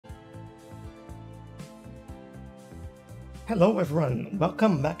Hello everyone,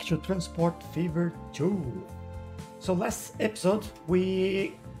 welcome back to Transport Fever 2. So last episode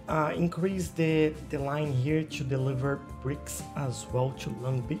we increased the line here to deliver bricks as well to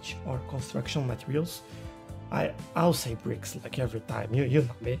Long Beach or construction materials. I'll say bricks like every time, you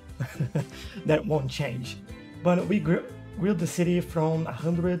know me, that won't change. But we grew the city from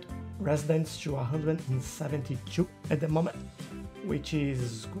 100 residents to 172 at the moment, which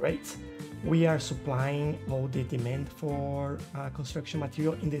is great. We are supplying all the demand for construction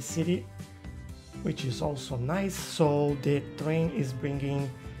material in the city, which is also nice. So the train is bringing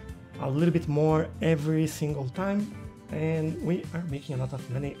a little bit more every single time, and we are making a lot of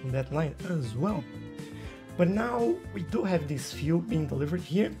money on that line as well. But now we do have this fuel being delivered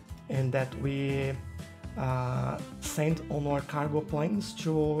here, and that we send on our cargo planes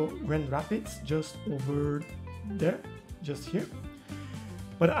to Grand Rapids, just over there, just here.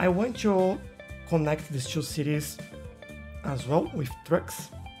 But I want to connect these two cities as well with trucks.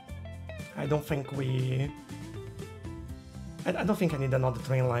 I don't think I need another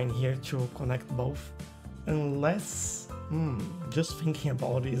train line here to connect both, unless, just thinking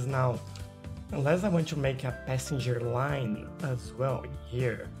about this now, unless I want to make a passenger line as well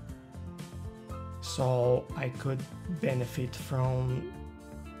here, so I could benefit from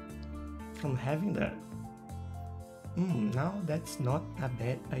having that. Now that's not a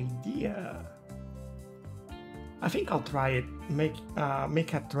bad idea. I think I'll try it. Make a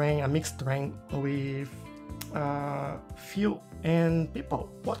mixed train with fuel and people.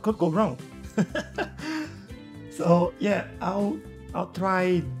 What could go wrong? So yeah, I'll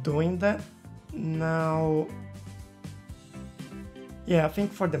try doing that now. Yeah, I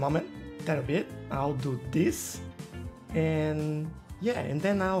think for the moment that'll be it. I'll do this, and yeah, and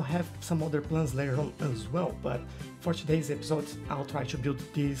then I'll have some other plans later on as well. But for today's episode, I'll try to build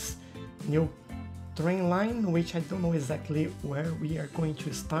this new train line, which I don't know exactly where we are going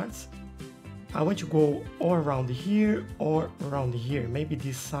to start. I want to go all around here or around here. Maybe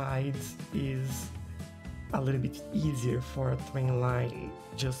this side is a little bit easier for a train line,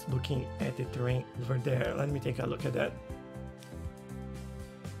 just looking at the terrain over there. Let me take a look at that.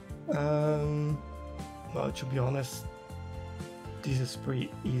 Well, to be honest, this is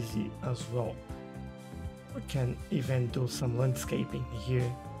pretty easy as well. We can even do some landscaping here.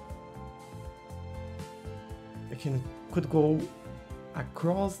 I could go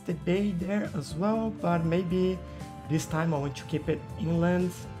across the bay there as well, but maybe this time I want to keep it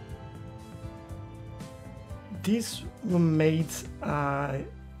inland. This made a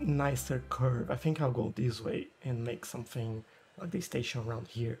nicer curve. I think I'll go this way and make something like the station around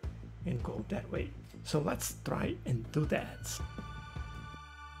here and go that way. So let's try and do that.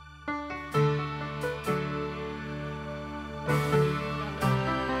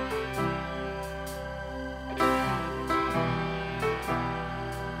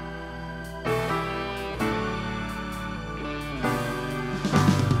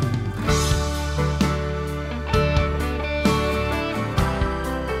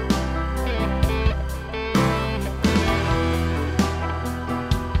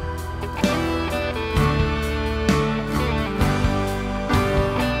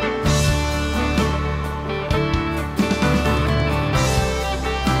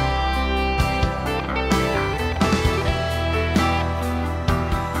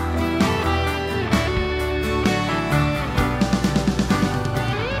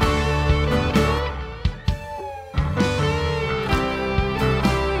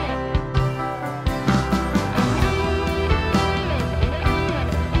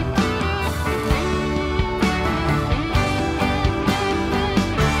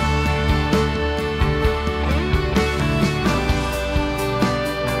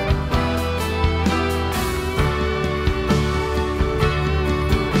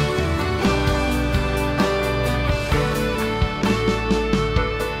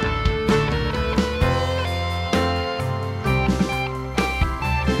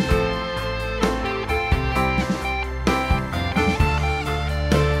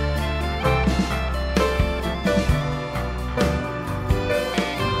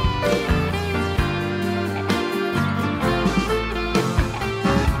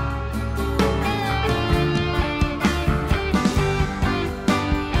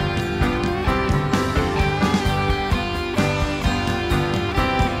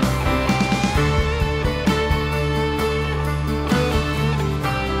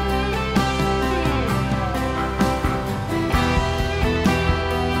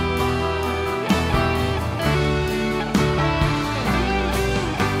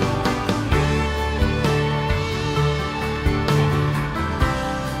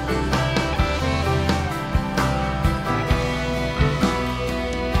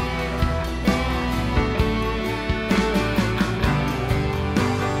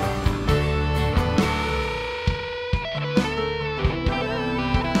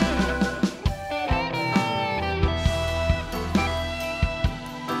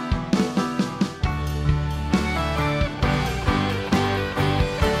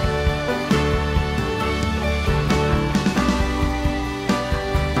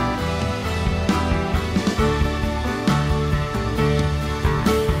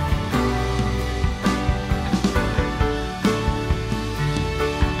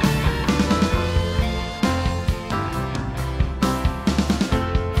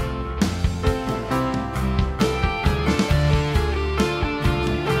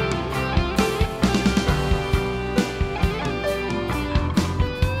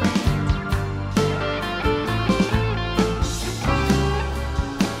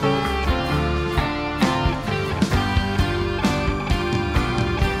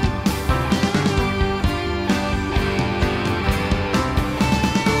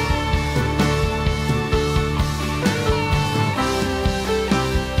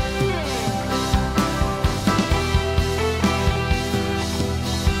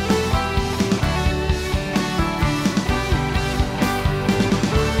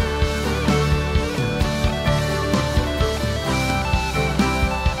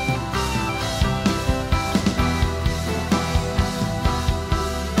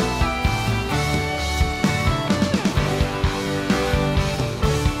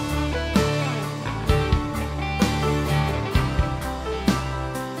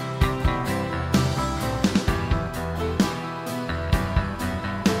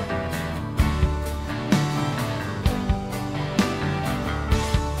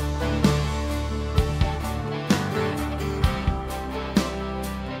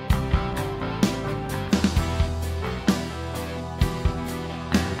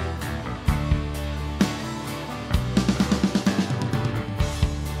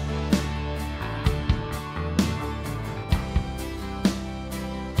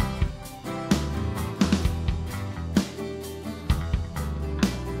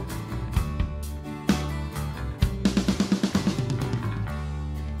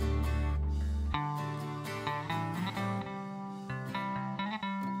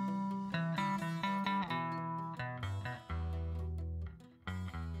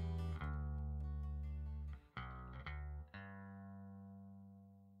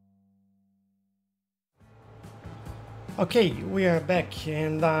 Okay, we are back,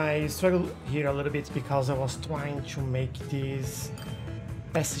 and I struggled here a little bit because I was trying to make this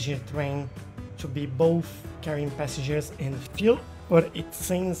passenger train to be both carrying passengers and fuel, but it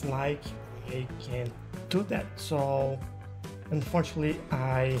seems like I can't do that. So unfortunately,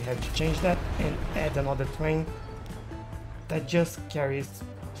 I have to change that and add another train that just carries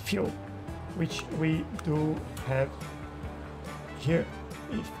fuel, which we do have here.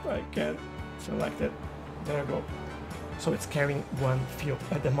 If I can select it, there we go. So it's carrying one fuel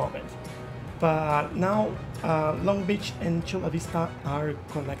at the moment. But now Long Beach and Chula Vista are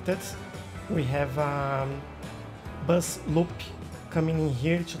connected. We have bus loop coming in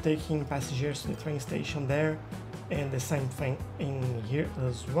here to taking passengers to the train station there, and the same thing in here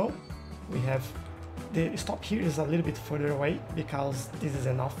as well. We have the stop here is a little bit further away because this is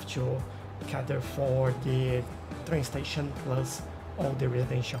enough to cater for the train station plus all the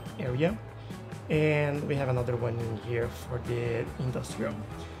residential area. And we have another one in here for the industrial.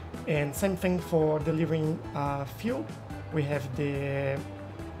 And same thing for delivering fuel. We have the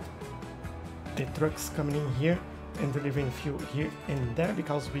trucks coming in here and delivering fuel here and there,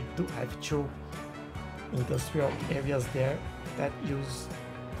 because we do have two industrial areas there that use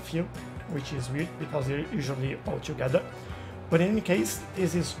fuel, which is weird because they're usually all together. But in any case,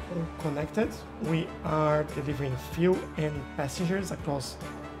 this is all connected. We are delivering fuel and passengers across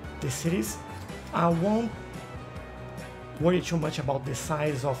the cities. I won't worry too much about the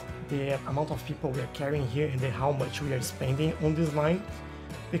size of the amount of people we are carrying here and how much we are spending on this line,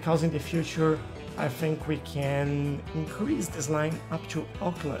 because in the future I think we can increase this line up to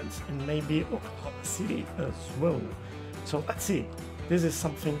Auckland and maybe Oklahoma City as well. So let's see, this is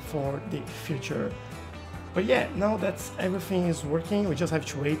something for the future. But yeah, now that everything is working, we just have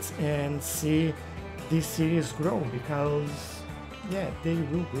to wait and see these cities grow, because yeah, they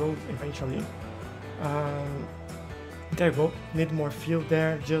will grow eventually. There you go, need more fuel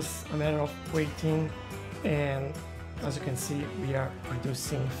there, just a matter of waiting. And as you can see, we are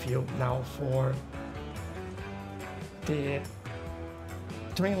producing fuel now for the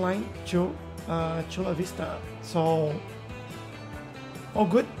train line to Chula Vista. So all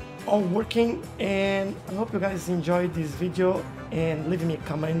good, all working, and I hope you guys enjoyed this video, and leave me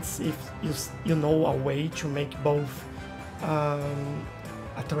comments if you know a way to make both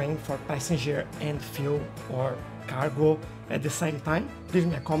a train for passenger and fuel or cargo at the same time. Leave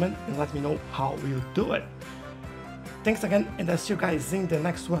me a comment and let me know how you do it. Thanks again, and I'll see you guys in the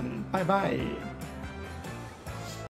next one. Bye bye.